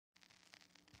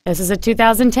This is a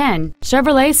 2010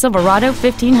 Chevrolet Silverado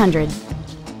 1500.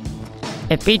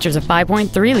 It features a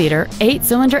 5.3-liter,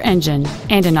 8-cylinder engine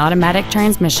and an automatic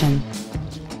transmission.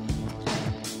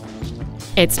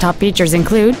 Its top features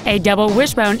include a double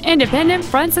wishbone independent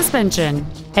front suspension,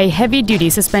 a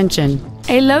heavy-duty suspension,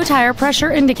 a low tire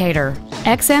pressure indicator,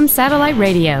 XM satellite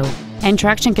radio, and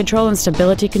traction control and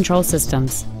stability control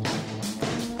systems.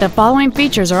 The following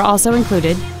features are also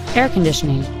included: air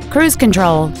conditioning, cruise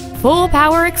control, full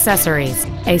power accessories,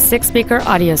 a 6-speaker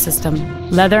audio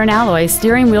system, leather and alloy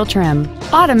steering wheel trim,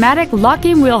 automatic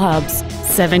locking wheel hubs,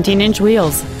 17-inch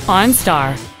wheels,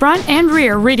 OnStar, front and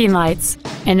rear reading lights,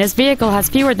 and this vehicle has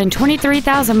fewer than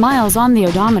 23,000 miles on the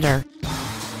odometer.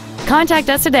 Contact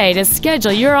us today to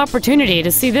schedule your opportunity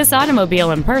to see this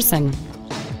automobile in person.